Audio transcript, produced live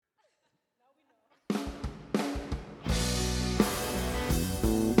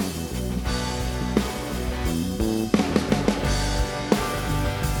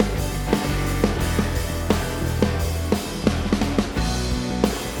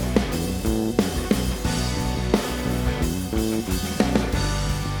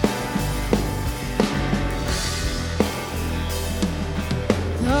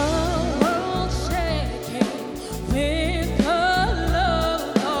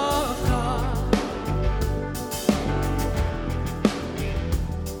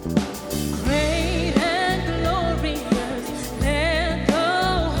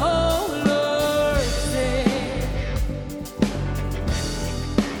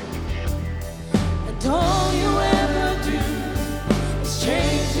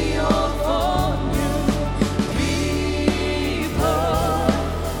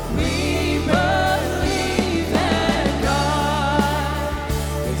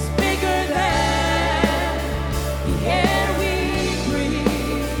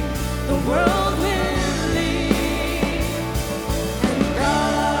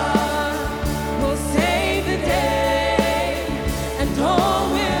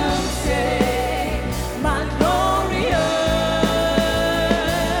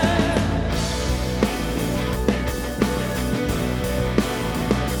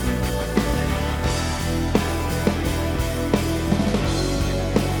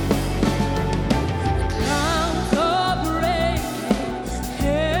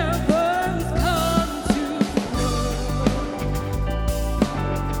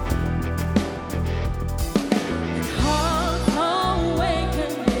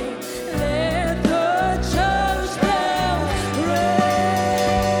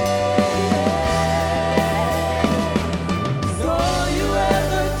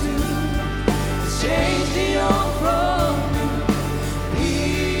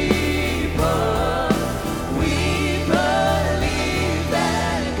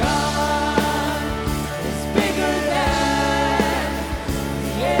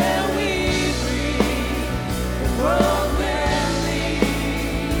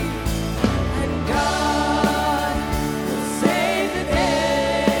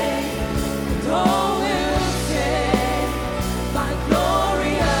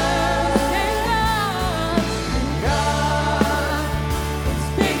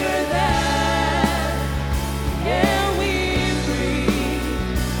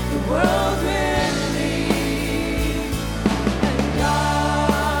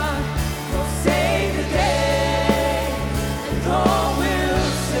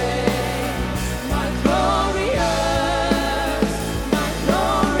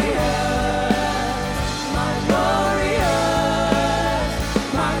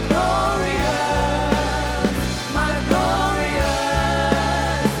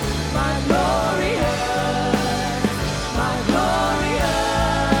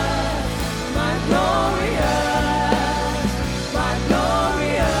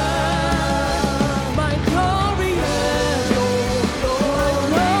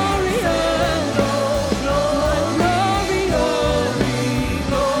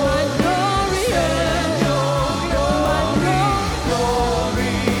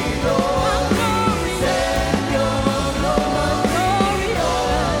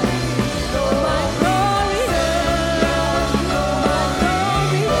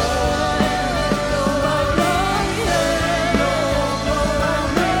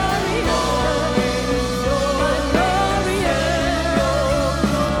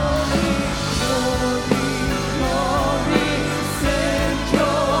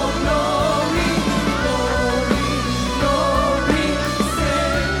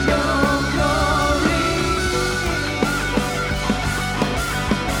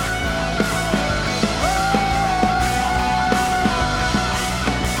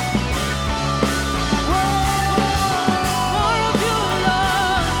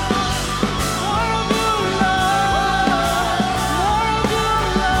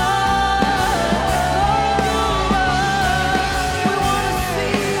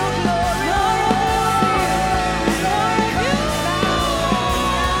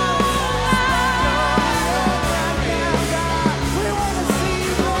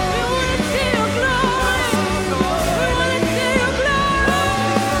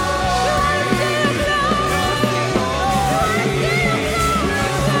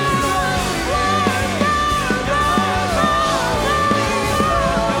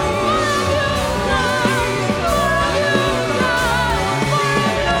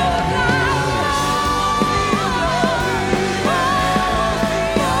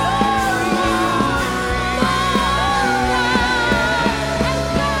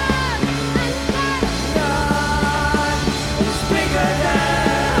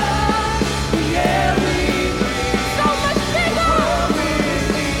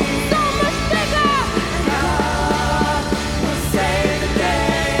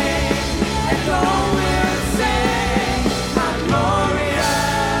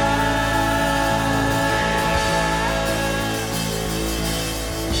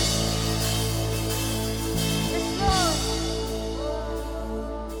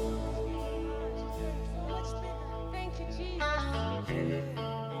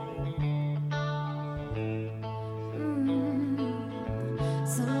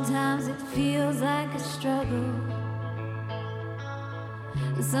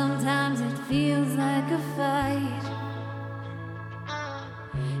Sometimes it feels like a fight.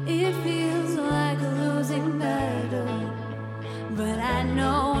 It feels like a losing battle. But I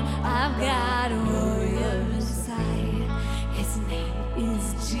know I've got a warrior inside. His name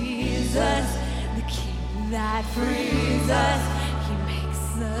is Jesus, the King that frees us. He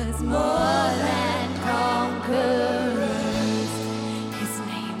makes us more than conquerors. His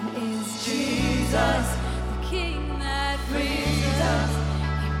name is Jesus, the King that frees us.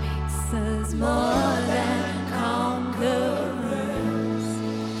 He makes us more than conquerors.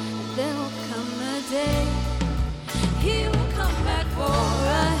 There will come a day He will come back for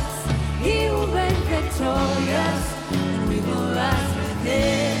us. He will reign victorious, and we will rise with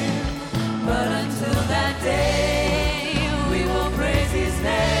Him. But until that day, we will praise His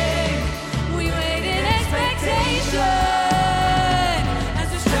name. We wait in expectation as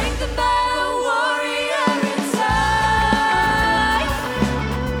we're strengthened by the warrior inside.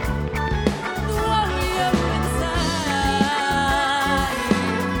 The warrior inside.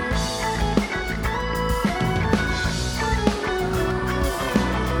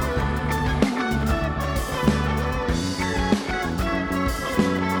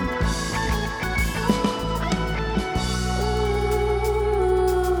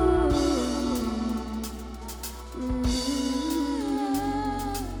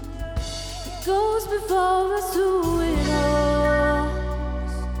 Goes before us through it all.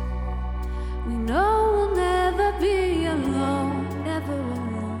 We know we'll never be alone, never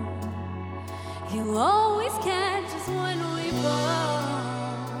alone. He'll always catch us when we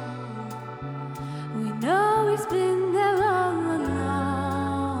fall. We know He's been there all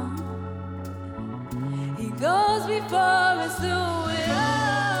along. He goes before us through it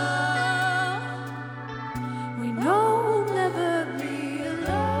all. We know we'll never be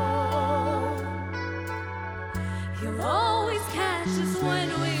alone. He'll always catch us when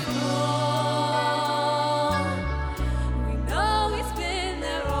we fall. We know He's been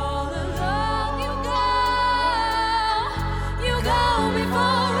there all along. You go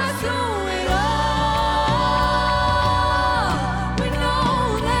before us through it all. We know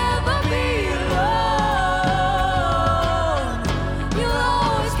we'll never be alone. You'll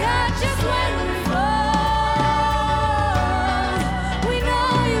always catch us when we fall. We know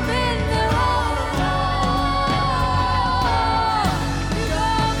You've been there all along. You go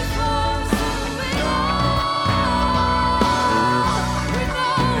before us through it all. We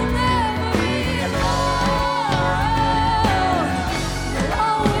know we'll never be alone. You'll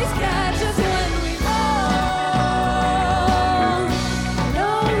always catch us when we fall. We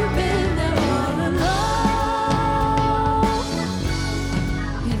know You've been there all along.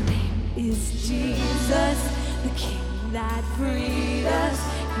 Your name is Jesus, the King that freed us.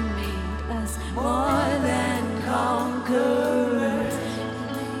 He made us more than conquerors.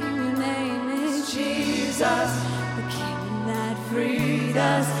 Your name is Jesus, the King that freed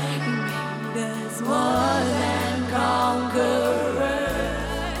us. He made us more than conquerors.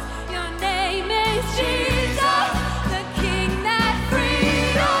 Your name is Jesus, the King that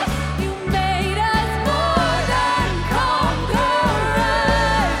freed us. You made us more than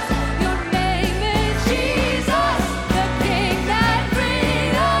conquerors. Your name is Jesus, the King that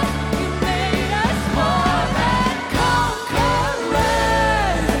freed us. You made us more than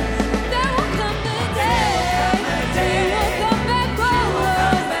conquerors. There will come the day, He will come back for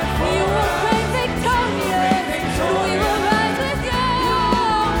us. We will reign victorious. We will rise with You.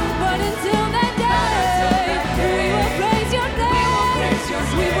 But until that day, we will praise Your name.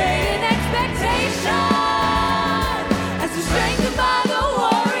 We wait in expectation as we're strengthened by the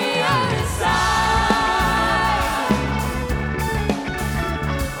warrior inside.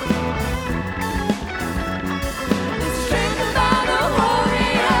 As we're strengthened by the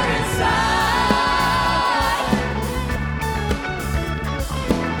warrior inside.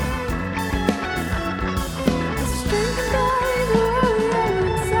 As we're strengthened by the warrior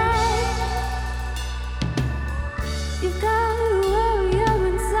inside. You've got a warrior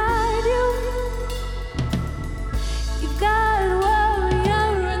inside you.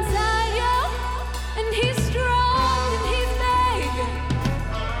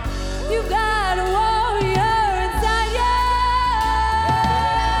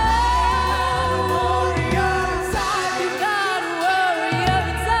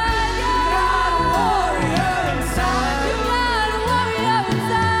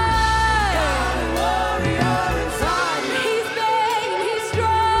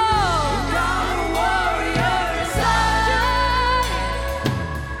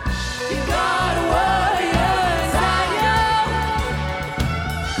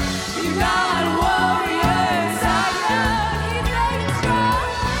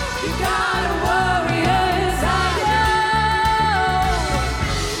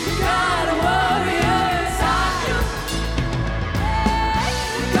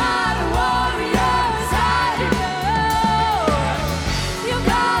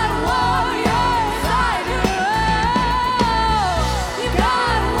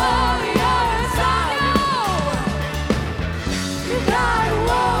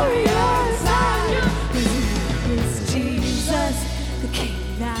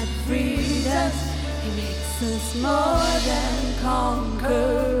 that freed us. He makes us more than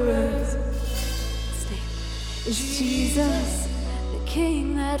conquerors. His name is Jesus, the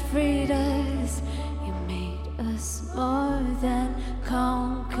King that freed us. He made us more than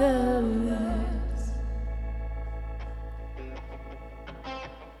conquerors.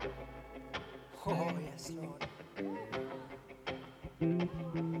 Oh, yes, Lord.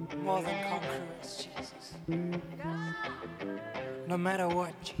 More than conquerors, Jesus. No matter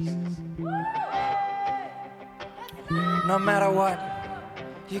what, Jesus. No matter what,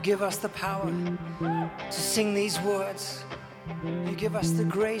 you give us the power to sing these words. You give us the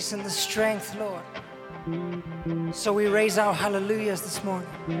grace and the strength, Lord. So we raise our hallelujahs this morning.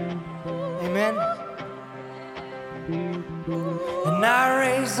 Amen. And I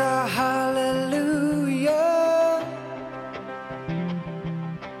raise a hallelujah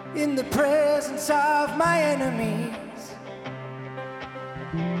in the presence of my enemies.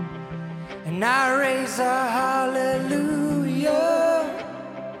 And I raise a hallelujah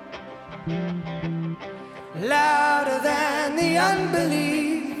louder than the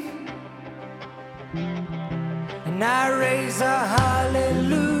unbelief. And I raise a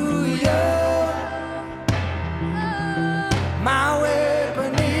hallelujah. My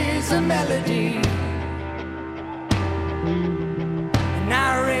weapon is a melody. And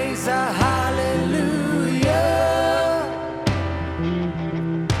I raise a hallelujah.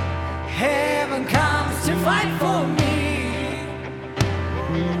 Heaven comes to fight for me.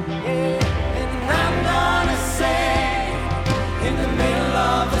 Yeah. And I'm gonna say in the middle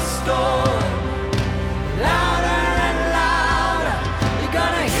of the storm, louder and louder, you're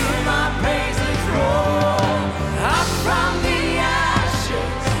gonna hear my praises roar. Up from the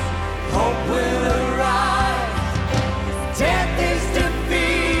ashes, hope will arise. Death is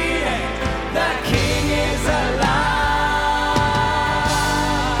defeated, the King is alive.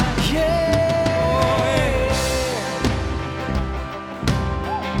 Yeah.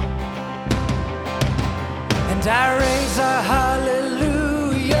 And I raise a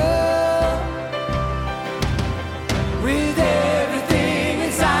hallelujah with everything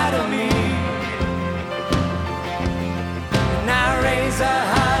inside of me. And I raise a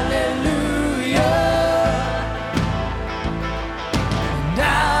hallelujah. And I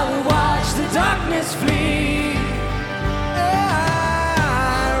will watch the darkness flee.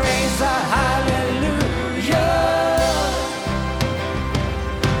 I raise a hallelujah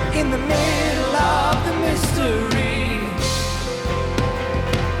in the middle of the mystery.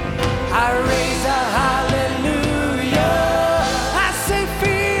 I raise a hallelujah. I say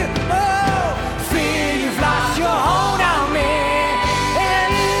fear, oh, fear, you've lost your hold on me.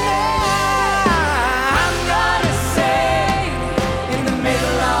 And I'm gonna say in the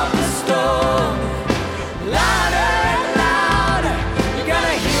middle of the storm, louder and louder, you're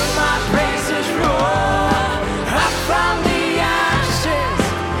gonna hear my praises roar. Up from the ashes,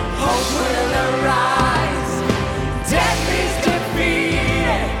 hope will arise. Death is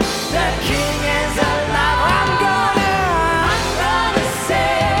defeated, the King is alive. I'm gonna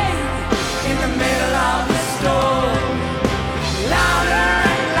say in the middle of the storm, louder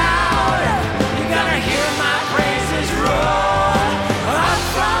and louder, you're gonna hear my praises roar. Up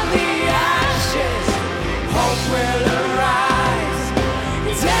from the ashes, hope will arise.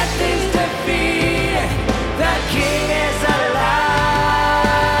 Death is defeated, the King is alive.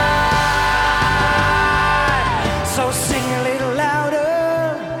 So sing a little louder.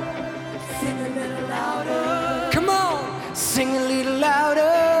 Sing a little louder. Come on, sing a little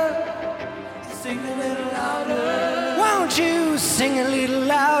louder. Sing a little louder. Won't you sing a little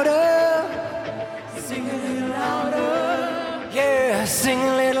louder? Sing a little louder. Yeah, sing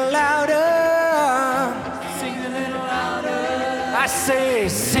a little louder. Sing a little louder. I say,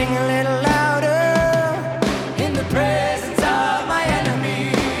 sing a little louder in the presence of my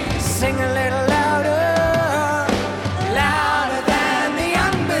enemies. Sing a little louder, louder than the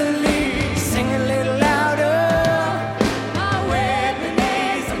unbelief. Sing a little louder. My weapon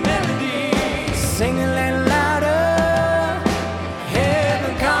is a melody. Sing a little louder.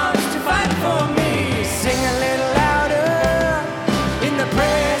 Heaven comes to fight for me. Sing a little louder in the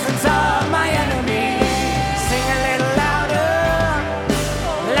presence of my enemies. Sing a little louder,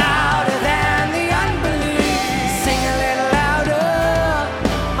 louder than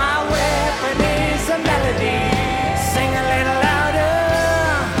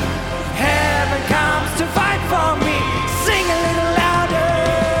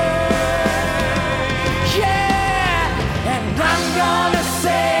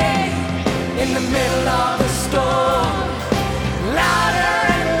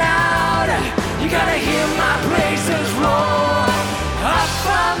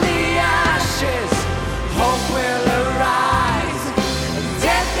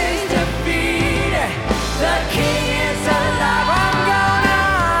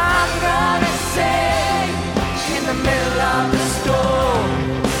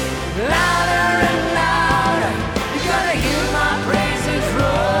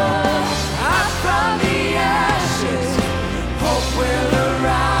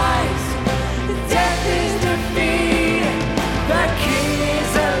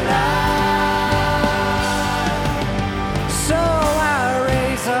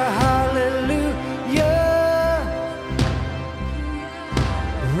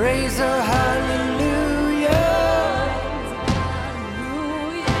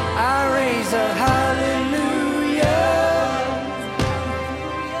I raise a hallelujah.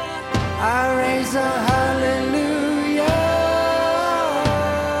 I raise a hallelujah.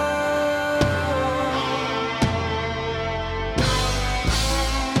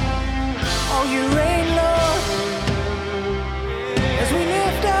 Oh, you reign, Lord, as we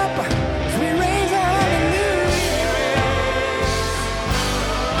lift up, as we raise a hallelujah.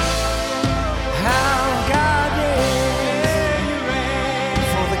 How God reigns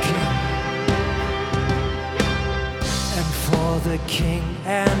for the King, and for the King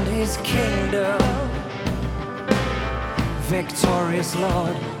and his kingdom, victorious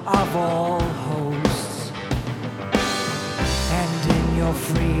Lord of all hosts. And in your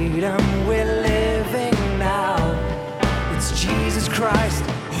freedom we're living now. It's Jesus Christ,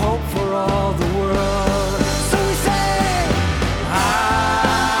 hope for all the world. So we say,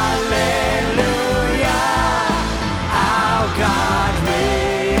 hallelujah, our God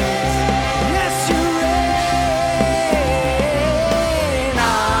reigns. Yes, you reign.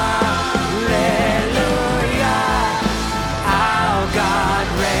 Hallelujah, our God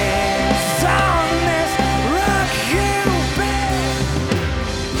reigns. On this rock you build,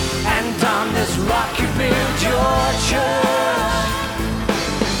 and on this rock you build your church.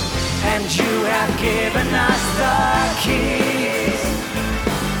 And you have given us the keys,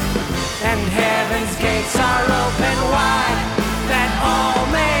 and heaven's gates are open wide, that all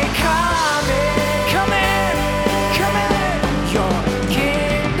may come in. Come in, come in. Your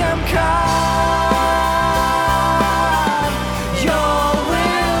kingdom come, your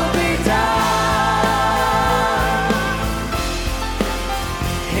will be done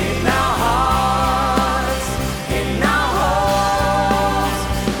in our hearts, in our homes,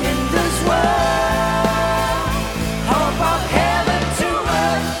 in this world. Hope of heaven to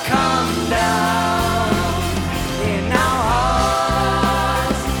earth come down in our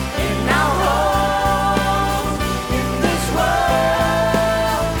hearts, in our homes, in this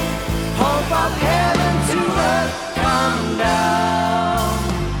world. Hope of heaven to earth come down.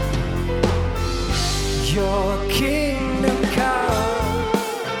 Your kingdom come.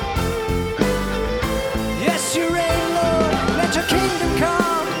 Yes, you reign, Lord. Let your kingdom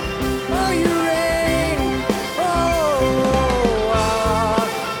come. Oh, you reign. Oh,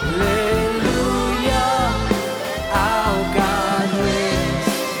 hallelujah. Our God reigns.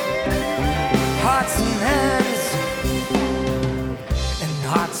 Hearts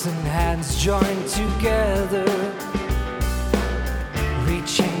and hands joined together,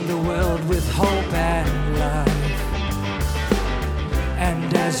 reaching the world with hope and life.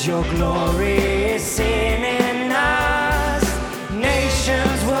 And as your glory is seen in us,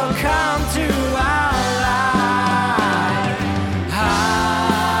 nations will come to our light.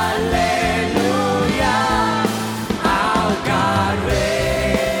 Hallelujah, our God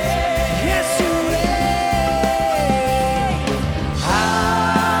reigns. Yes, you reign.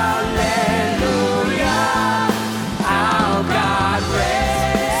 Hallelujah, our God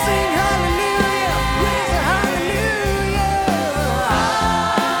reigns. Sing hallelujah, raise a hallelujah.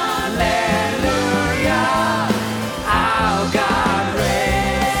 Hallelujah, our God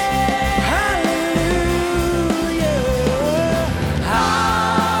reigns. Hallelujah,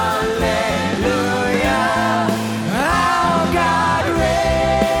 hallelujah, our God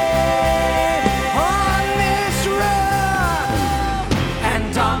reigns. On this rock,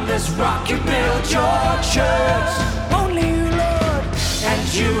 and on this rock you build your church. Only you, Lord,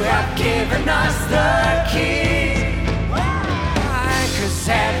 and you have given us the keys. Why? 'Cause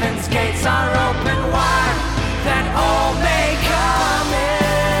heaven's gates are open wide, that all may come in.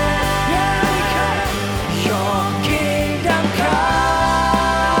 Yeah, we come. Your kingdom come,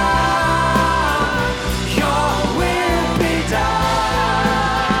 your will be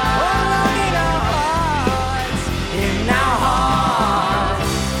done. Oh, Lord, in our hearts, in our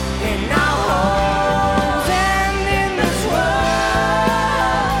hearts, in our homes, and in this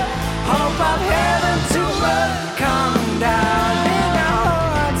world. Hope of heaven to earth come down in our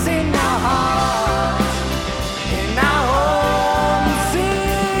hearts, in our hearts, in our homes,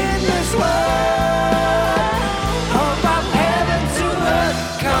 in this world. Hope of heaven to earth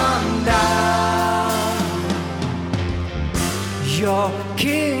come down. Your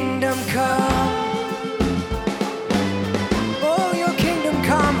kingdom come. Oh, your kingdom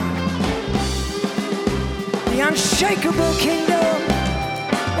come. The unshakable kingdom.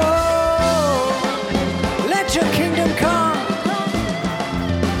 Oh, let your kingdom come.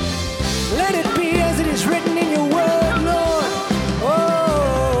 Let it be as it is written in your word, Lord.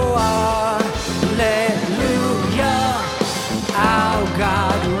 Oh, hallelujah, our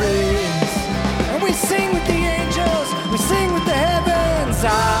God reigns. And we sing with the angels, we sing with the heavens.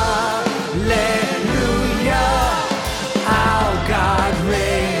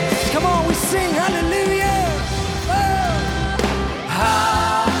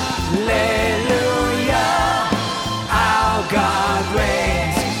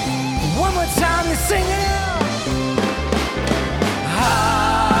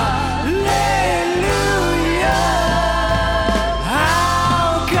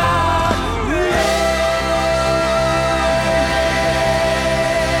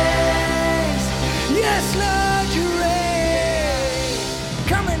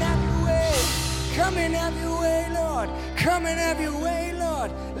 and have your way,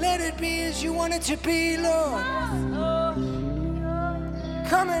 Lord. Let it be as you want it to be, Lord.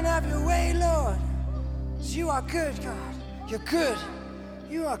 Come and have your way, Lord. 'Cause you are good, God. You're good.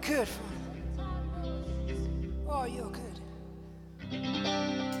 You are good, Father. Oh, you're good.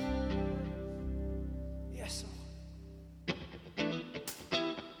 Yes, Lord.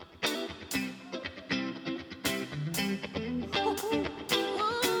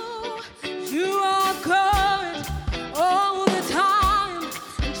 You are good all the time,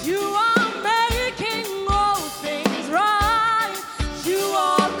 and you are making all things right. You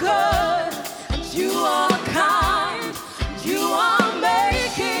are good, and you are kind, and you are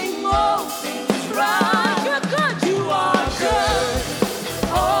making all things right. You're good. You are good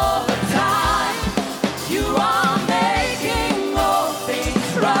all the time. You are making all things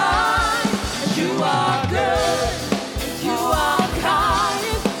right. You are good, and you are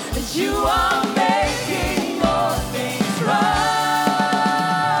kind, and you are making all things right.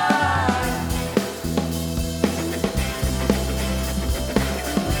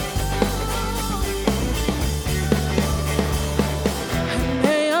 And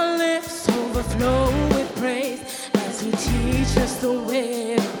may our lips overflow with praise as you teach us the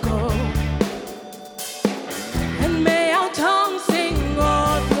way to go. And may our tongues sing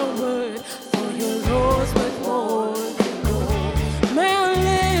of your word, for your laws with more than gold. May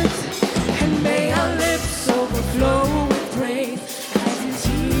our lips overflow with praise as you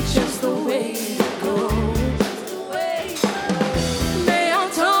teach us the way to go. May our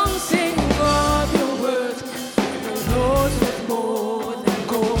tongues sing of your word, for your laws with more than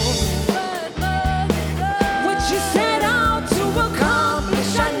gold. What you set out to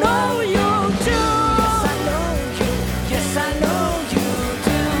accomplish, I know you'll do. Yes, I know you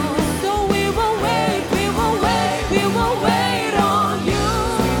do. So we will wait, we will wait, we will wait on you.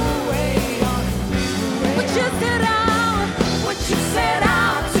 Wait on What you set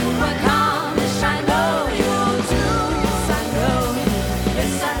out to accomplish, I know you'll do. Yes, I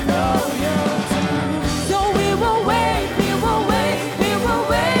know you do. So we will wait, we will wait, we will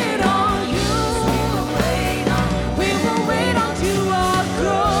wait on you. We will wait on you. Are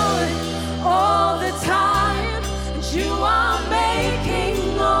good all the time, and you are making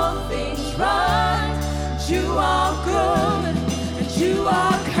all things right. You are good, and you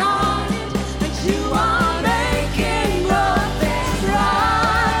are kind, and you are making all things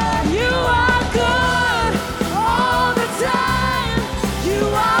right. You are good all the time. You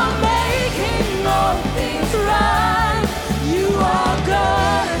are making all things right. You are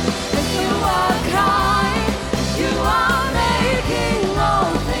good, and you are kind. You are making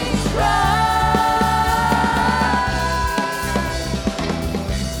all things right.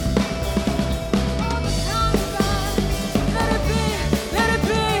 Let it be, let it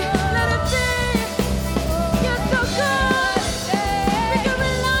be, let it be. You're so good. We can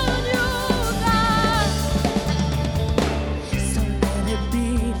rely on you, God. So let it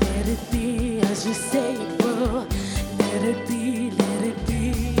be as you say it will. Let it be, let it be.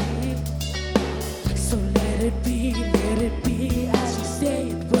 So let it be as you say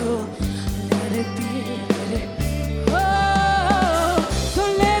it will. Let it be, let it be. Oh, so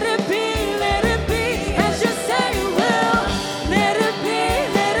let it be as you say it will. Let it be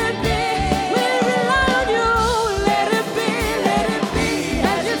we rely on you. Let it be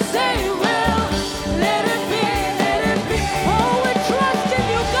as you say it will. Let it be oh, we trust in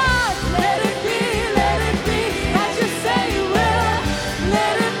you, God. Let it be as you say it will.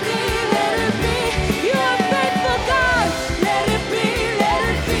 Let it be you are faithful, God. Let it be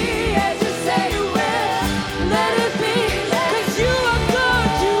as you say it will. Let it be, 'cause you are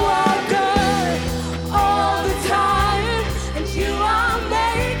good all the time, and you are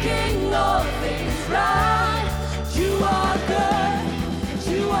making all things right. You are good, and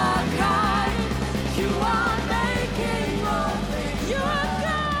you are kind, you are making all things. You are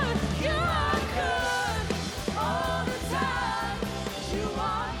good all the time. You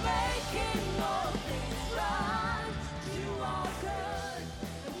are making all things right. You are good,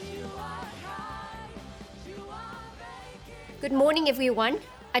 and you are kind, you are making. Good morning, everyone.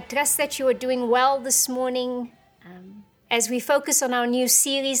 I trust that you are doing well this morning as we focus on our new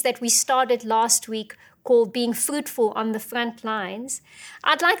series that we started last week called Being Fruitful on the Front Lines.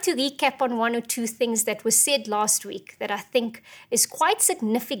 I'd like to recap on one or two things that were said last week that I think is quite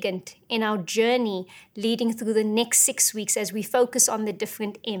significant in our journey leading through the next 6 weeks as we focus on the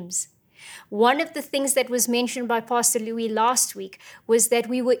different M's. One of the things that was mentioned by Pastor Louis last week was that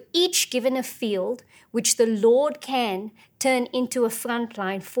we were each given a field which the Lord can turn into a front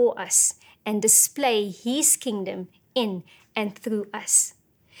line for us and display His kingdom in and through us.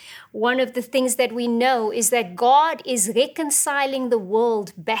 One of the things that we know is that God is reconciling the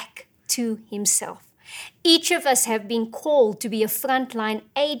world back to himself. Each of us have been called to be a frontline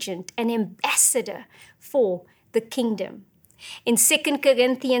agent, an ambassador for the kingdom. In 2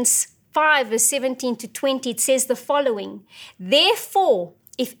 Corinthians 5, verse 17 to 20, it says the following: Therefore,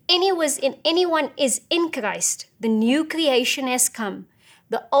 if anyone is in Christ, the new creation has come,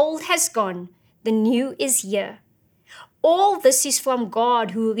 the old has gone, the new is here. All this is from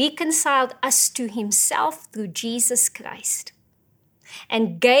God, who reconciled us to himself through Jesus Christ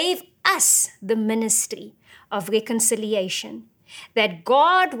and gave us the ministry of reconciliation, that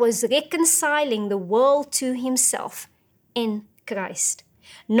God was reconciling the world to himself in Christ,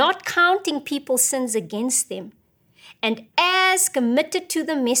 not counting people's sins against them. And as committed to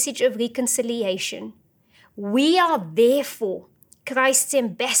the message of reconciliation, we are therefore Christ's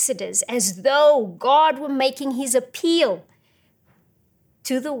ambassadors, as though God were making his appeal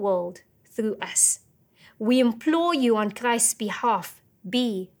to the world through us. We implore you on Christ's behalf,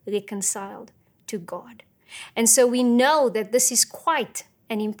 be reconciled to God. And so we know that this is quite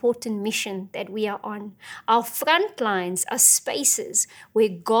an important mission that we are on. Our front lines are spaces where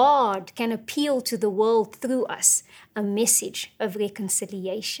God can appeal to the world through us, a message of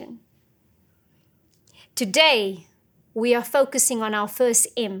reconciliation. Today, we are focusing on our first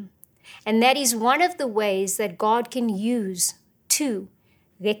M, and that is one of the ways that God can use to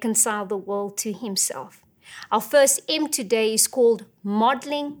reconcile the world to himself. Our first M today is called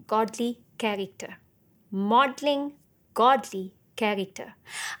modeling godly character. Modeling godly character.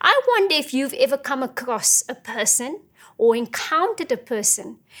 I wonder if you've ever come across a person or encountered a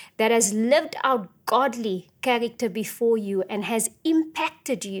person that has lived out godly character before you and has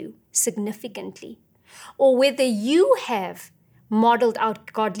impacted you significantly, or whether you have modeled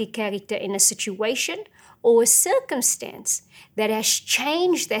out godly character in a situation or a circumstance that has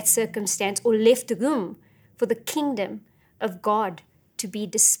changed that circumstance or left room for the kingdom of God to be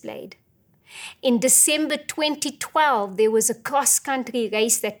displayed. In December 2012, there was a cross-country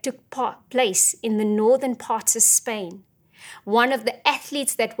race that took place in the northern parts of Spain. One of the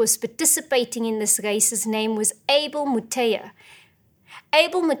athletes that was participating in this race, his name was Abel Mutea.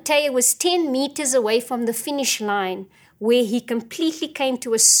 Abel Mutea was 10 meters away from the finish line, where he completely came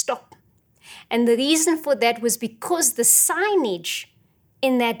to a stop. And the reason for that was because the signage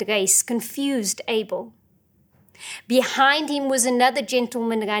in that race confused Abel. Behind him was another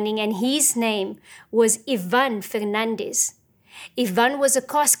gentleman running, and his name was Ivan Fernandez. Ivan was a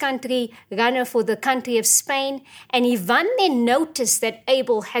cross-country runner for the country of Spain, and Ivan then noticed that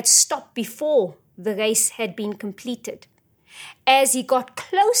Abel had stopped before the race had been completed. As he got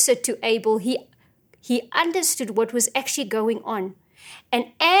closer to Abel, he understood what was actually going on. And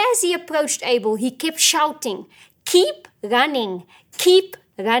as he approached Abel, he kept shouting, "Keep running, keep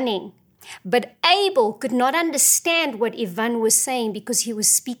running." But Abel could not understand what Ivan was saying because he was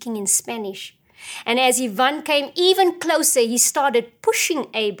speaking in Spanish. And as Ivan came even closer, he started pushing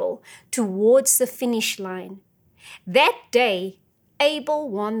Abel towards the finish line. That day, Abel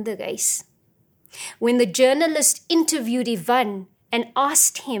won the race. When the journalist interviewed Ivan and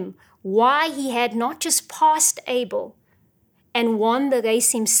asked him why he had not just passed Abel and won the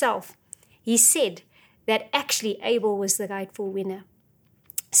race himself, he said that actually Abel was the rightful winner.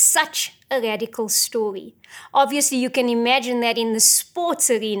 Such a radical story. Obviously, you can imagine that in the sports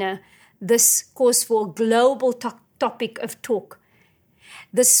arena, this calls for a global topic of talk.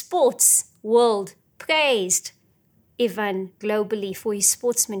 The sports world praised Ivan globally for his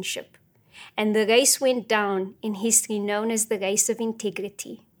sportsmanship, and the race went down in history known as the race of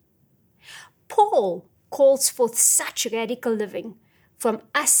integrity. Paul calls forth such radical living from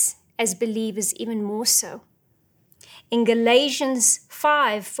us as believers even more so. In Galatians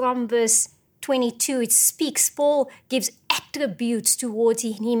 5 from verse 22, it speaks, Paul gives attributes towards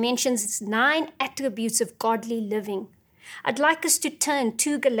it. He mentions 9 attributes of godly living. I'd like us to turn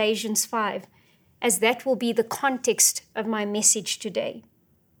to Galatians 5, as that will be the context of my message today.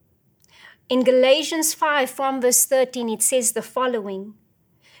 In Galatians 5 from verse 13, it says the following: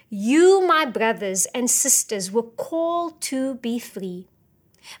 "You, my brothers and sisters, were called to be free.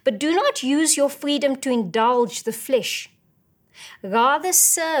 But do not use your freedom to indulge the flesh. Rather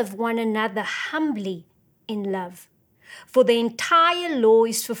serve one another humbly in love. For the entire law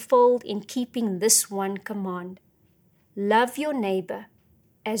is fulfilled in keeping this one command: love your neighbor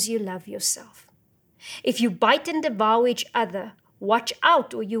as you love yourself. If you bite and devour each other, watch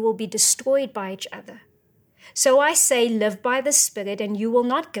out, or you will be destroyed by each other. So I say, live by the Spirit, and you will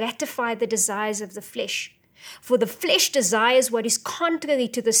not gratify the desires of the flesh. For the flesh desires what is contrary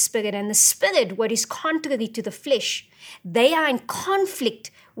to the Spirit, and the Spirit what is contrary to the flesh. They are in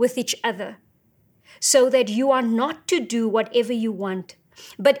conflict with each other, so that you are not to do whatever you want.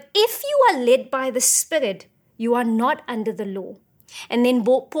 But if you are led by the Spirit, you are not under the law. And then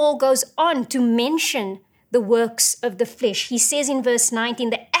Paul goes on to mention the works of the flesh. He says in verse 19,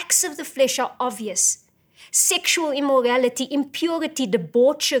 the acts of the flesh are obvious: sexual immorality, impurity,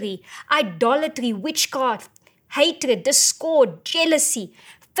 debauchery, idolatry, witchcraft, hatred, discord, jealousy,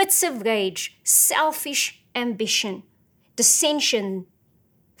 fits of rage, selfish ambition, dissension,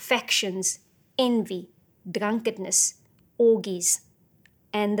 factions, envy, drunkenness, orgies,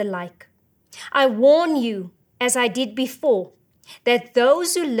 and the like. I warn you, as I did before, that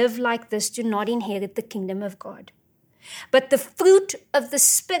those who live like this do not inherit the kingdom of God. But the fruit of the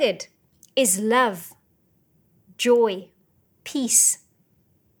Spirit is love, joy, peace,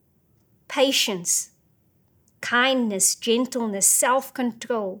 patience, kindness, gentleness,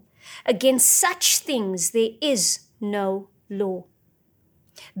 self-control. Against such things there is no law.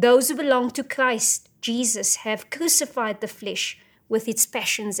 Those who belong to Christ Jesus have crucified the flesh with its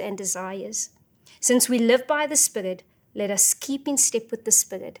passions and desires. Since we live by the Spirit, let us keep in step with the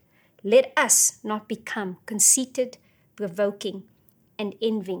Spirit. Let us not become conceited, provoking, and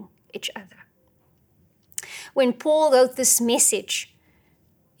envying each other. When Paul wrote this message,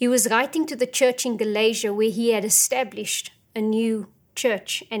 he was writing to the church in Galatia, where he had established a new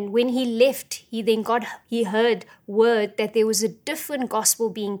church. And when he left, he heard word that there was a different gospel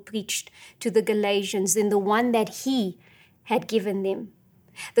being preached to the Galatians than the one that he had given them.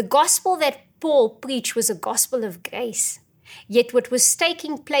 The gospel that Paul preached was a gospel of grace. Yet what was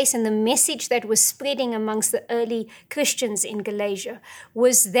taking place and the message that was spreading amongst the early Christians in Galatia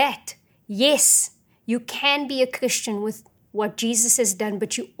was that, yes, you can be a Christian with what Jesus has done,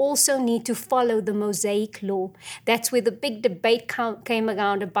 but you also need to follow the Mosaic law. That's where the big debate came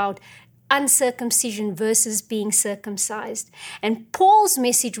around about uncircumcision versus being circumcised. And Paul's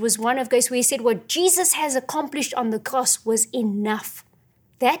message was one of those where he said what Jesus has accomplished on the cross was enough.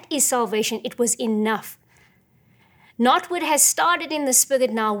 That is salvation. It was enough. Not what has started in the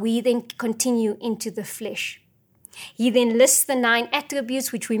Spirit now, we then continue into the flesh. He then lists the 9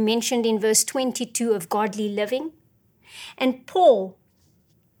 attributes which we mentioned in verse 22 of godly living. And Paul,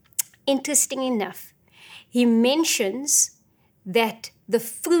 interesting enough, he mentions that the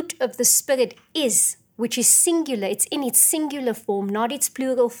fruit of the Spirit is, which is singular, it's in its singular form, not its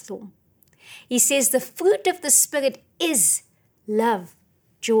plural form. He says the fruit of the Spirit is love,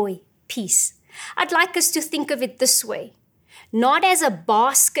 joy, peace. I'd like us to think of it this way, not as a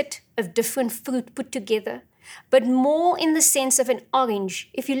basket of different fruit put together, but more in the sense of an orange.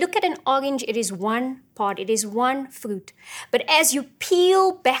 If you look at an orange, it is one part, it is one fruit. But as you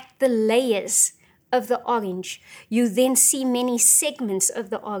peel back the layers of the orange, you then see many segments of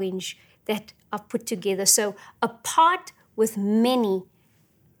the orange that are put together. So a part with many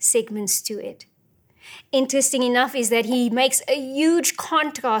segments to it. Interesting enough is that he makes a huge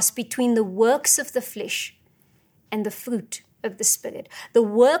contrast between the works of the flesh and the fruit of the Spirit. The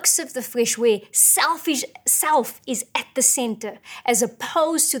works of the flesh where self is at the center, as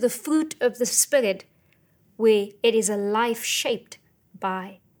opposed to the fruit of the Spirit where it is a life shaped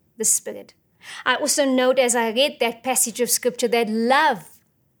by the Spirit. I also note as I read that passage of Scripture that love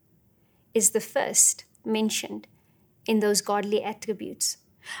is the first mentioned in those godly attributes.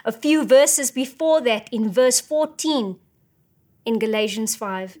 A few verses before that, in verse 14 in Galatians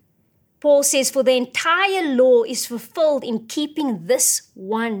 5, Paul says, for the entire law is fulfilled in keeping this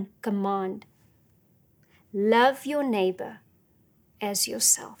one command: love your neighbor as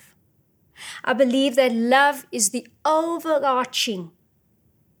yourself. I believe that love is the overarching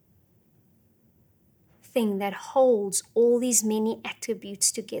thing that holds all these many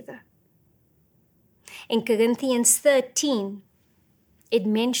attributes together. In Corinthians 13, it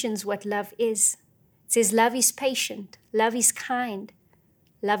mentions what love is. It says love is patient, love is kind,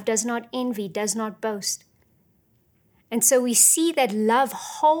 love does not envy, does not boast. And so we see that love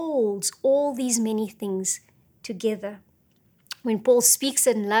holds all these many things together. When Paul speaks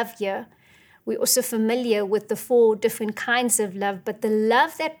in love here, we're also familiar with the 4 different kinds of love, but the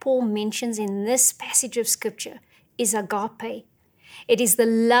love that Paul mentions in this passage of Scripture is agape. It is the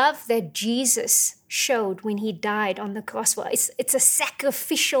love that Jesus showed when he died on the cross. Well, it's a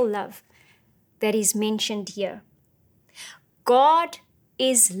sacrificial love that is mentioned here. God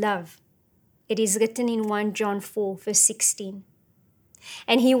is love. It is written in 1 John 4, verse 16.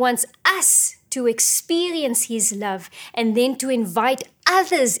 And he wants us to experience his love and then to invite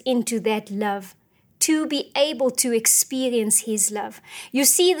others into that love to be able to experience his love. You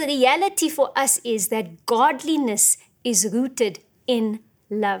see, the reality for us is that godliness is rooted in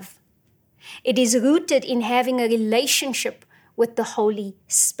love. It is rooted in having a relationship with the Holy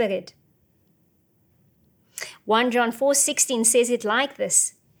Spirit. 1 John 4:16 says it like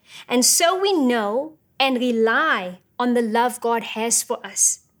this, "And so we know and rely on the love God has for us.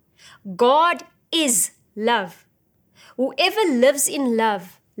 God is love. Whoever lives in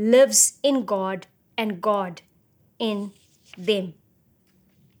love lives in God and God in them."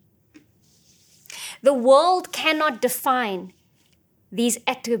 The world cannot define these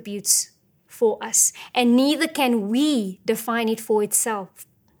attributes for us, and neither can we define it for itself.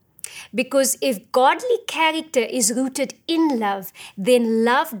 Because if godly character is rooted in love, then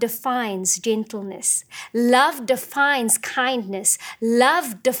love defines gentleness. Love defines kindness.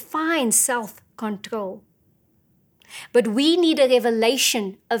 Love defines self-control. But we need a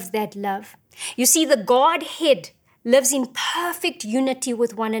revelation of that love. You see, the Godhead lives in perfect unity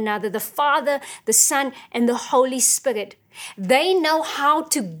with one another, the Father, the Son, and the Holy Spirit. They know how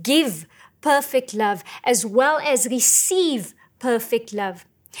to give perfect love as well as receive perfect love.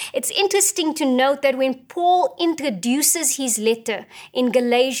 It's interesting to note that when Paul introduces his letter in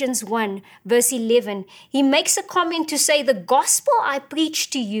Galatians 1, verse 11, he makes a comment to say, "The gospel I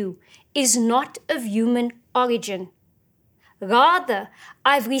preach to you is not of human origin. Rather,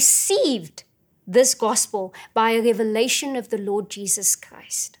 I've received this gospel by a revelation of the Lord Jesus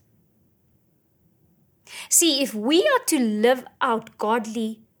Christ." See, if we are to live out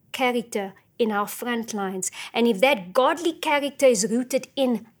godly character in our front lines, and if that godly character is rooted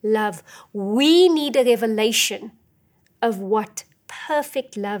in love, we need a revelation of what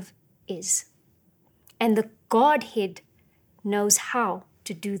perfect love is. And the Godhead knows how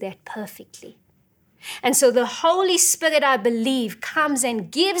to do that perfectly. And so the Holy Spirit, I believe, comes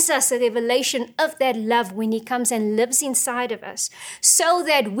and gives us a revelation of that love when He comes and lives inside of us, so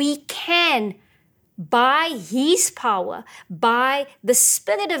that we can, by His power, by the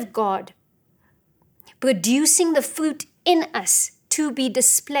Spirit of God, producing the fruit in us to be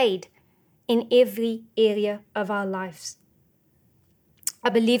displayed in every area of our lives. I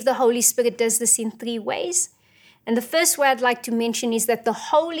believe the Holy Spirit does this in 3 ways. And the first way I'd like to mention is that the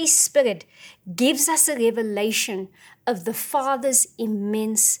Holy Spirit gives us a revelation of the Father's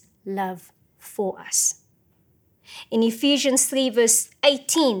immense love for us. In Ephesians 3 verse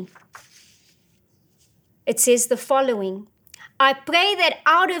 18, it says the following, "I pray that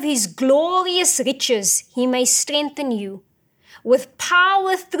out of His glorious riches He may strengthen you with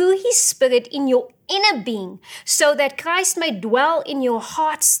power through His Spirit in your inner being, so that Christ may dwell in your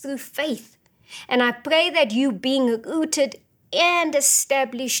hearts through faith. And I pray that you, being rooted and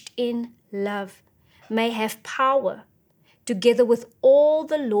established in love, may have power, together with all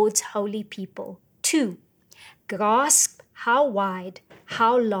the Lord's holy people, to grasp how wide,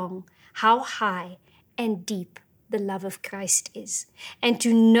 how long, how high, and deep the love of Christ is, and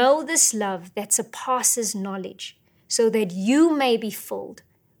to know this love that surpasses knowledge, so that you may be filled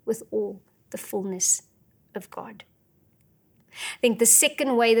with all the fullness of God." I think the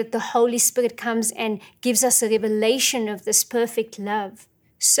second way that the Holy Spirit comes and gives us a revelation of this perfect love,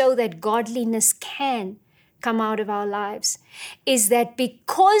 so that godliness can come out of our lives, is that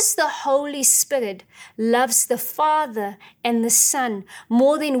because the Holy Spirit loves the Father and the Son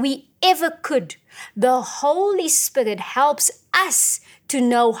more than we ever could, the Holy Spirit helps us to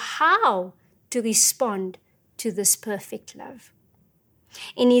know how to respond to this perfect love.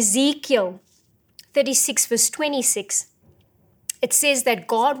 In Ezekiel 36 verse 26, it says that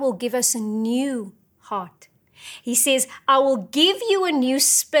God will give us a new heart. He says, "I will give you a new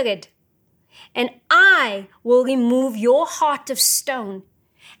spirit, and I will remove your heart of stone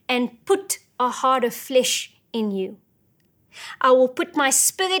and put a heart of flesh in you. I will put my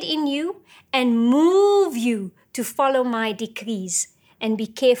spirit in you and move you to follow my decrees and be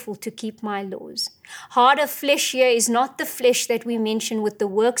careful to keep my laws." Heart of flesh here is not the flesh that we mention with the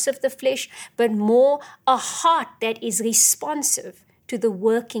works of the flesh, but more a heart that is responsive to the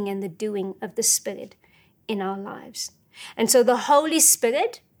working and the doing of the Spirit in our lives. And so the Holy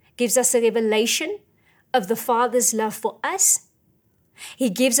Spirit gives us a revelation of the Father's love for us.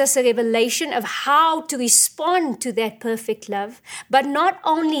 He gives us a revelation of how to respond to that perfect love. But not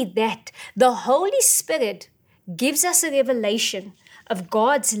only that, the Holy Spirit gives us a revelation of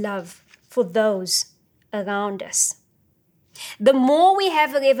God's love for those around us. The more we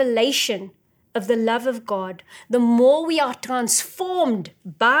have a revelation of the love of God, the more we are transformed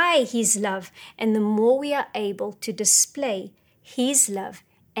by His love, and the more we are able to display His love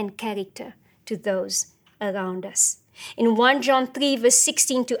and character to those around us. In 1 John 3 verse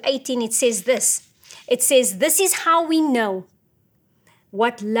 16 to 18, it says this. It says, "This is how we know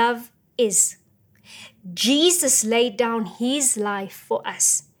what love is. Jesus laid down His life for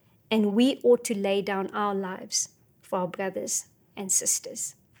us, and we ought to lay down our lives for our brothers and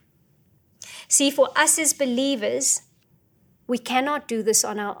sisters. See, for us as believers, we cannot do this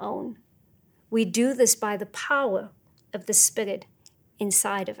on our own. We do this by the power of the Spirit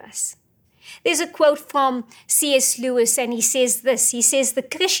inside of us. There's a quote from C.S. Lewis, and he says this. He says,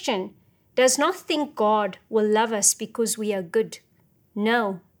 "The Christian does not think God will love us because we are good.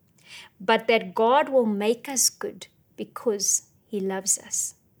 No, but that God will make us good because he loves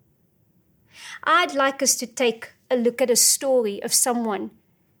us." I'd like us to take a look at a story of someone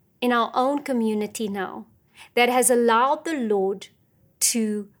in our own community now that has allowed the Lord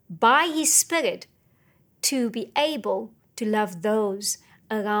to, by his Spirit, to be able to love those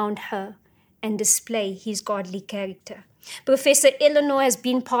around her and display his godly character. Professor Eleanor has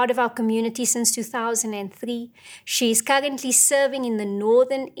been part of our community since 2003. She is currently serving in the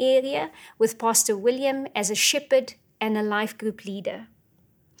northern area with Pastor William as a shepherd and a life group leader.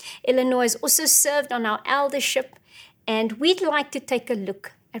 Eleanor has also served on our eldership, and we'd like to take a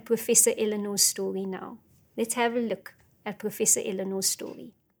look at Professor Eleanor's story now. Let's have a look at Professor Eleanor's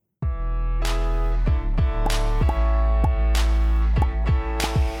story.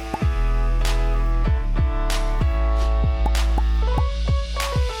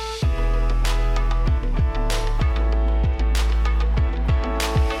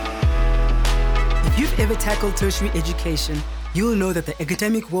 If you've ever tackled tertiary education, you'll know that the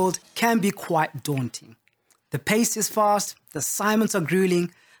academic world can be quite daunting. The pace is fast, the assignments are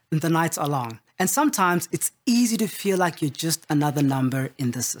grueling, and the nights are long. And sometimes it's easy to feel like you're just another number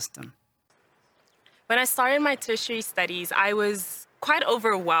in the system. When I started my tertiary studies, I was quite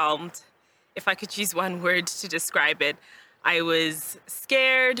overwhelmed, if I could use one word to describe it. I was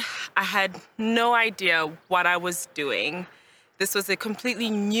scared. I had no idea what I was doing. This was a completely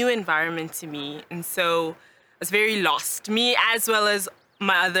new environment to me, and so I was very lost, me as well as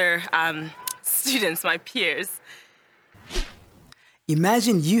my other students, my peers.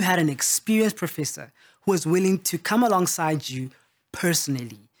 Imagine you had an experienced professor who was willing to come alongside you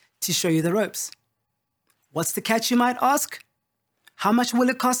personally to show you the ropes. What's the catch, you might ask? How much will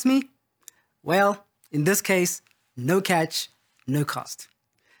it cost me? Well, in this case, no catch, no cost.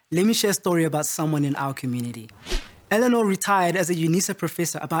 Let me share a story about someone in our community. Eleanor retired as a UNISA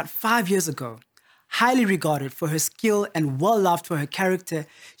professor about 5 years ago. Highly regarded for her skill and well-loved for her character,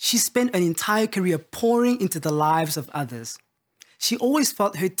 she spent an entire career pouring into the lives of others. She always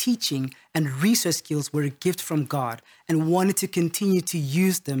felt her teaching and research skills were a gift from God and wanted to continue to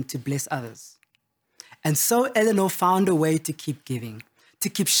use them to bless others. And so Eleanor found a way to keep giving, to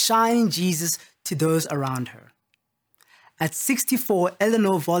keep shining Jesus to those around her. At 64,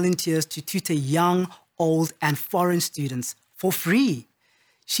 Eleanor volunteers to tutor young, old, and foreign students for free.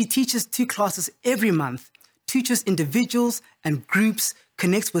 She teaches 2 classes every month, teaches individuals and groups,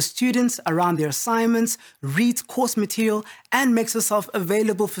 connects with students around their assignments, reads course material, and makes herself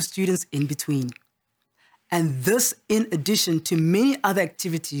available for students in between. And this in addition to many other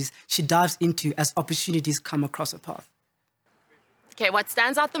activities she dives into as opportunities come across her path. Okay, what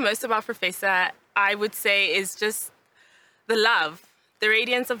stands out the most about Professor, I would say, is just the love, the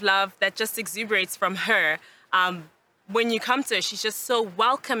radiance of love that just exuberates from her. When you come to her, she's just so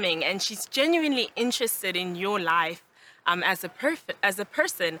welcoming, and she's genuinely interested in your life as a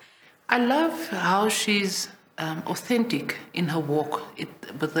person. I love how she's authentic in her walk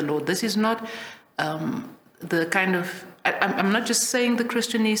with the Lord. This is not the kind of... I'm not just saying the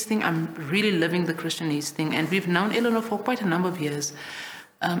Christianese thing, I'm really living the Christianese thing. And we've known Eleanor for quite a number of years.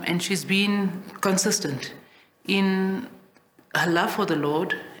 And she's been consistent in her love for the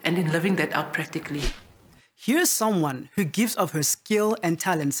Lord and in living that out practically. Here's someone who gives of her skill and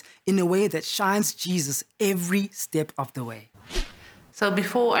talents in a way that shines Jesus every step of the way. So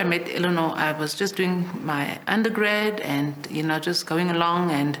before I met Eleanor, I was just doing my undergrad and, just going along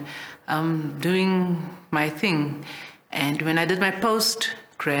and doing my thing. And when I did my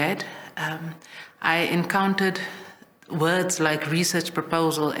post-grad, I encountered words like research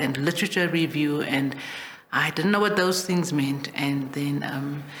proposal and literature review, and I didn't know what those things meant. And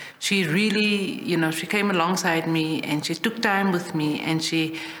then she really, she came alongside me and she took time with me and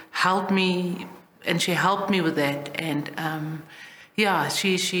she helped me with that. And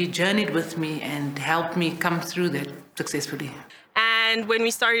she journeyed with me and helped me come through that successfully. And when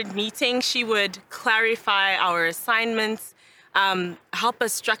we started meeting, she would clarify our assignments, help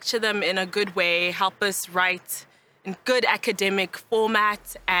us structure them in a good way, help us write in good academic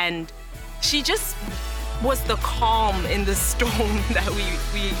format. And she just was the calm in the storm that we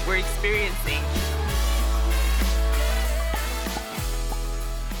were experiencing.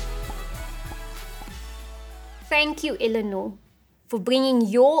 Thank you, Eleanor, for bringing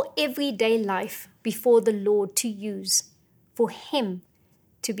your everyday life before the Lord to use for him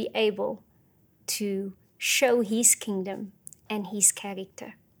to be able to show his kingdom and his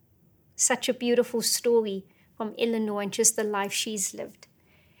character. Such a beautiful story from Eleanor and just the life she's lived.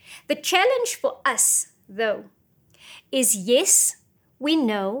 The challenge for us, though, is yes, we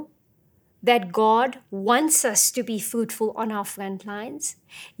know that God wants us to be fruitful on our front lines.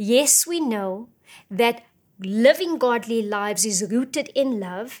 Yes, we know that living godly lives is rooted in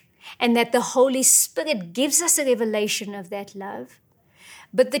love and that the Holy Spirit gives us a revelation of that love.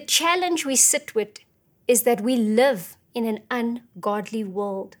 But the challenge we sit with is that we live in an ungodly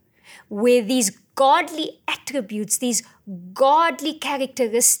world where these godly attributes, these godly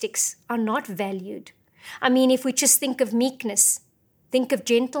characteristics are not valued. I mean, if we just think of meekness, think of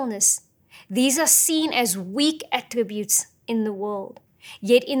gentleness, these are seen as weak attributes in the world.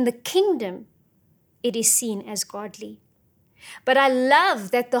 Yet in the kingdom, it is seen as godly. But I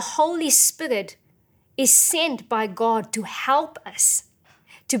love that the Holy Spirit is sent by God to help us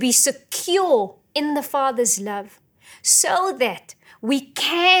to be secure in the Father's love so that we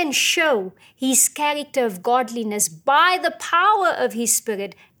can show his character of godliness by the power of his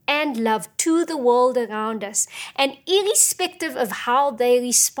Spirit and love to the world around us. And irrespective of how they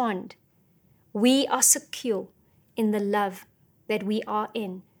respond, we are secure in the love that we are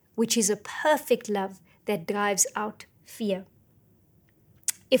in, which is a perfect love that drives out fear.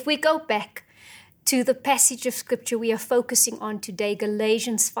 If we go back to the passage of Scripture we are focusing on today,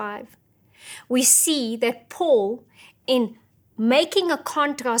 Galatians 5, we see that Paul, in making a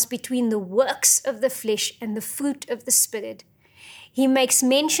contrast between the works of the flesh and the fruit of the Spirit, he makes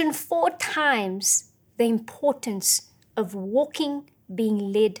mention 4 times the importance of walking,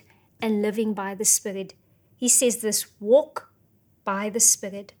 being led, and living by the Spirit. He says this: walk by the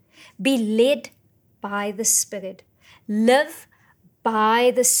Spirit, be led by the Spirit, live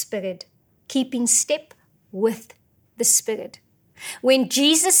by the Spirit, keep in step with the Spirit. When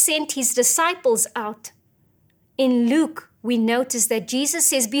Jesus sent his disciples out, in Luke, we notice that Jesus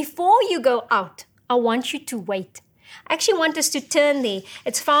says, before you go out, I want you to wait. I actually want us to turn there.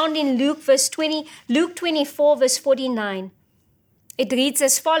 It's found in Luke 24, verse 49. It reads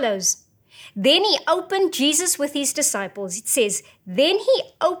as follows. Then he opened, Jesus with his disciples, it says, then he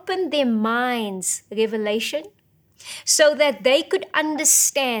opened their minds, revelation, so that they could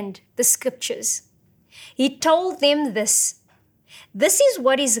understand the scriptures. He told them this. This is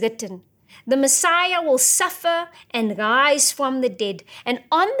what is written. The Messiah will suffer and rise from the dead, and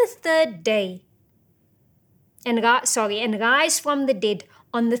on the third day, and rise from the dead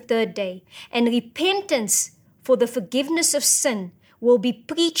on the third day, and repentance for the forgiveness of sin will be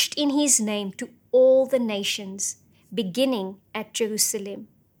preached in his name to all the nations, beginning at Jerusalem.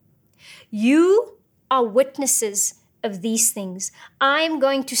 You are witnesses of these things. I am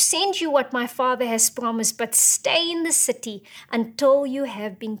going to send you what my Father has promised, but stay in the city until you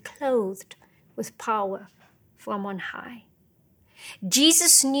have been clothed with power from on high.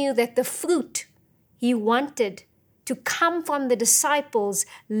 Jesus knew that the fruit he wanted to come from the disciples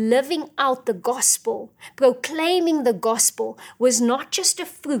living out the gospel, proclaiming the gospel, was not just a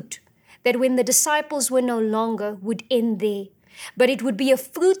fruit that when the disciples were no longer would end there, but it would be a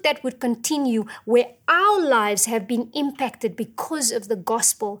fruit that would continue where our lives have been impacted because of the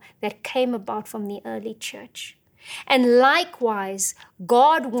gospel that came about from the early church. And likewise,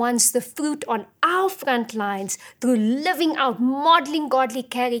 God wants the fruit on our front lines through living out, modeling godly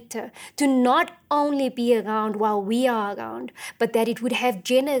character, to not only be around while we are around, but that it would have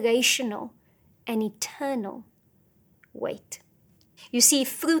generational and eternal weight. You see,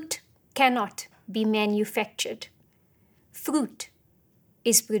 fruit cannot be manufactured. Fruit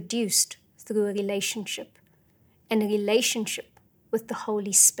is produced through a relationship, and a relationship with the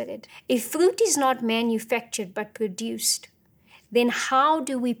Holy Spirit. If fruit is not manufactured but produced, then how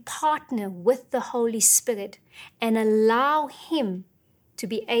do we partner with the Holy Spirit and allow him to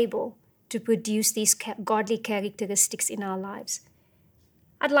be able to produce these godly characteristics in our lives?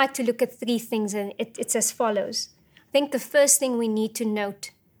 I'd like to look at 3 things, and it's as follows. I think the first thing we need to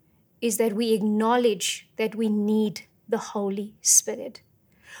note is that we acknowledge that we need the Holy Spirit.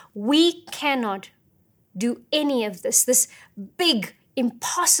 We cannot do any of this big,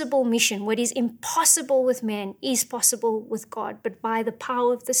 impossible mission. What is impossible with man is possible with God, but by the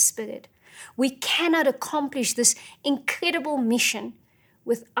power of the Spirit. We cannot accomplish this incredible mission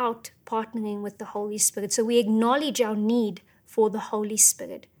without partnering with the Holy Spirit. So we acknowledge our need for the Holy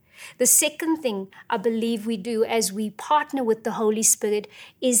Spirit. The second thing I believe we do as we partner with the Holy Spirit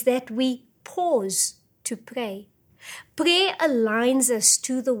is that we pause to pray. Prayer aligns us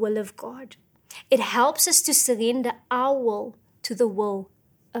to the will of God. It helps us to surrender our will to the will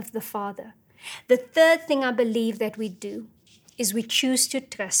of the Father. The third thing I believe that we do is we choose to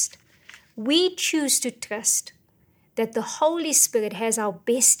trust. We choose to trust that the Holy Spirit has our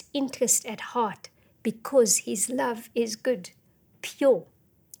best interest at heart because His love is good, pure,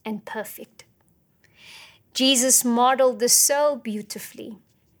 and perfect. Jesus modeled this so beautifully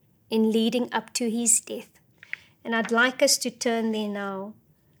in leading up to His death. And I'd like us to turn there now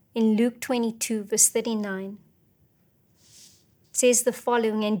in Luke 22, verse 39. It says the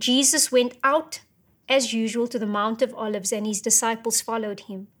following, "And Jesus went out as usual to the Mount of Olives, and His disciples followed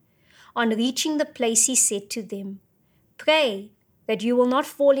Him. On reaching the place, He said to them, 'Pray that you will not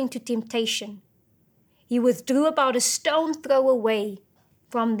fall into temptation.' He withdrew about a stone throw away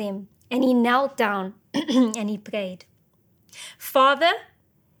from them, and He knelt down and He prayed, 'Father,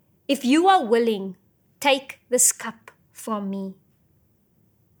 if you are willing, take this cup from me.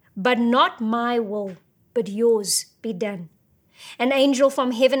 But not my will, but yours be done.' An angel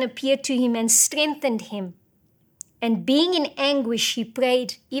from heaven appeared to him and strengthened him. And being in anguish, he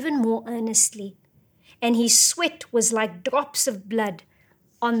prayed even more earnestly. And his sweat was like drops of blood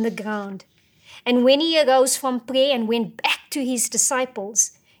on the ground. And when he arose from prayer and went back to his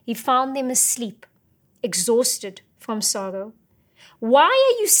disciples, he found them asleep, exhausted from sorrow. 'Why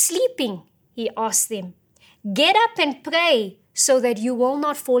are you sleeping?' he asked them. 'Get up and pray so that you will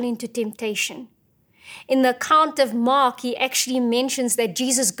not fall into temptation.' In the account of Mark, he actually mentions that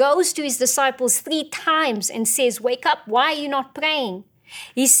Jesus goes to his disciples 3 times and says, 'Wake up, why are you not praying?'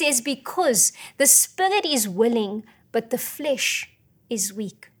 He says, because the spirit is willing, but the flesh is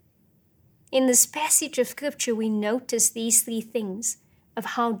weak. In this passage of scripture, we notice these 3 things of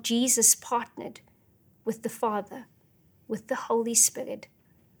how Jesus partnered with the Father, with the Holy Spirit.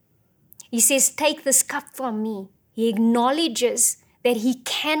 He says, 'Take this cup from me.' He acknowledges that he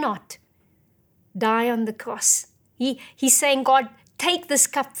cannot die on the cross. He's saying, 'God, take this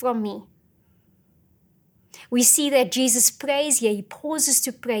cup from me.' We see that Jesus prays here. He pauses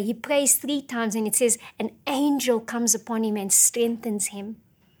to pray. He prays 3 times, and it says an angel comes upon him and strengthens him.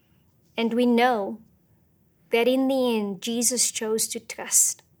 And we know that in the end, Jesus chose to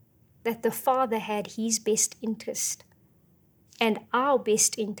trust that the Father had his best interest and our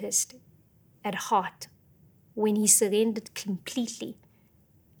best interest at heart when he surrendered completely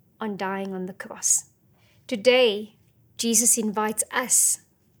on dying on the cross. Today, Jesus invites us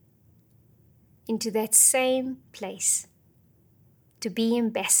into that same place to be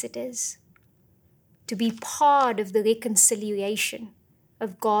ambassadors, to be part of the reconciliation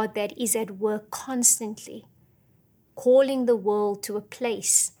of God that is at work constantly, calling the world to a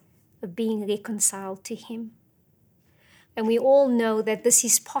place of being reconciled to Him. And we all know that this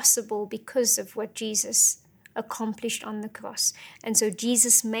is possible because of what Jesus accomplished on the cross. And so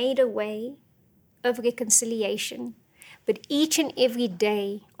Jesus made a way of reconciliation. But each and every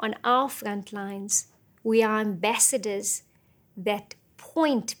day on our front lines, we are ambassadors that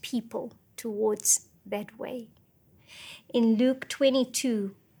point people towards that way. In Luke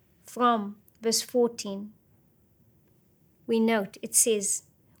 22, from verse 14, we note it says,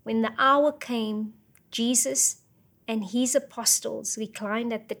 "When the hour came, Jesus and his apostles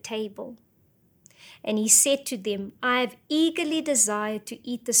reclined at the table. And he said to them, 'I have eagerly desired to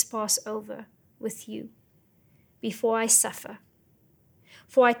eat this Passover with you before I suffer.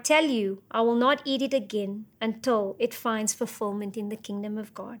 For I tell you, I will not eat it again until it finds fulfillment in the kingdom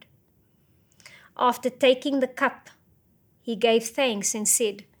of God.' After taking the cup, he gave thanks and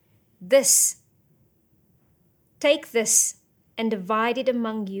said, 'Take this and divide it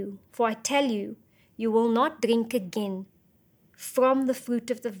among you, for I tell you, you will not drink again from the fruit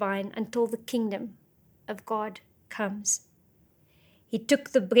of the vine until the kingdom of God comes.' He took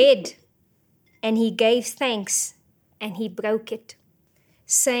the bread and he gave thanks and he broke it,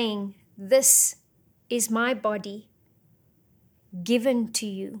 saying, 'This is my body given to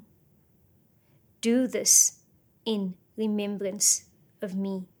you. Do this in remembrance of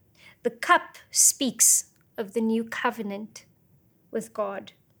me.'" The cup speaks of the new covenant with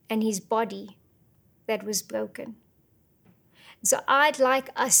God and his body that was broken. So I'd like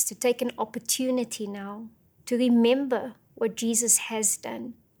us to take an opportunity now to remember what Jesus has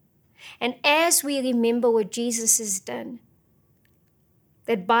done. And as we remember what Jesus has done,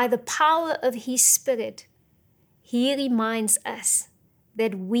 that by the power of his Spirit, he reminds us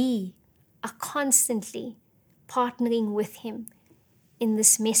that we are constantly partnering with him in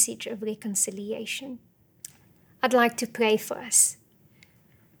this message of reconciliation. I'd like to pray for us.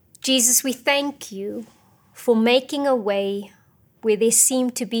 Jesus, we thank you for making a way where there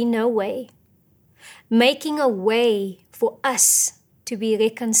seemed to be no way, making a way for us to be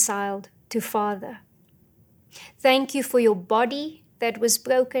reconciled to Father. Thank you for your body that was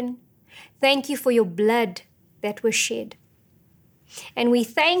broken. Thank you for your blood that was shed. And we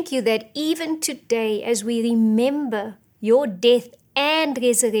thank you that even today, as we remember your death and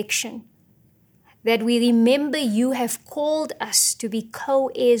resurrection, that we remember you have called us to be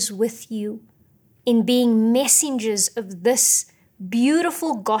co-heirs with you in being messengers of this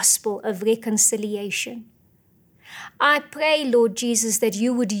beautiful gospel of reconciliation. I pray, Lord Jesus, that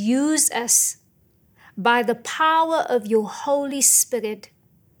you would use us by the power of your Holy Spirit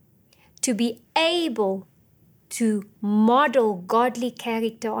to be able to model godly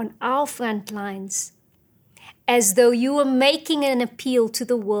character on our front lines, as though you were making an appeal to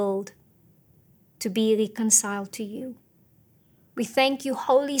the world to be reconciled to you. We thank you,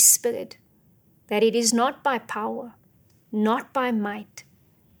 Holy Spirit, that it is not by power, not by might,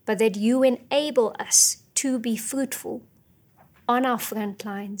 but that you enable us to be fruitful on our front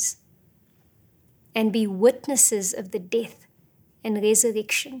lines and be witnesses of the death and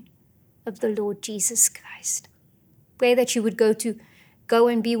resurrection of the Lord Jesus Christ. Pray that you would go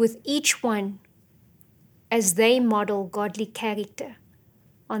and be with each one as they model godly character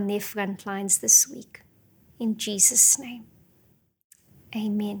on their front lines this week. In Jesus' name,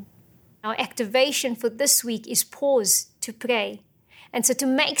 amen. Our activation for this week is pause to pray. And so to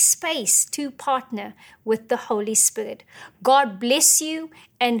make space to partner with the Holy Spirit. God bless you,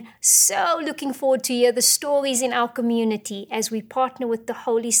 and so looking forward to hear the stories in our community as we partner with the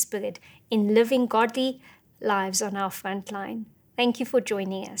Holy Spirit in living godly lives on our front line. Thank you for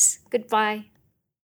joining us. Goodbye.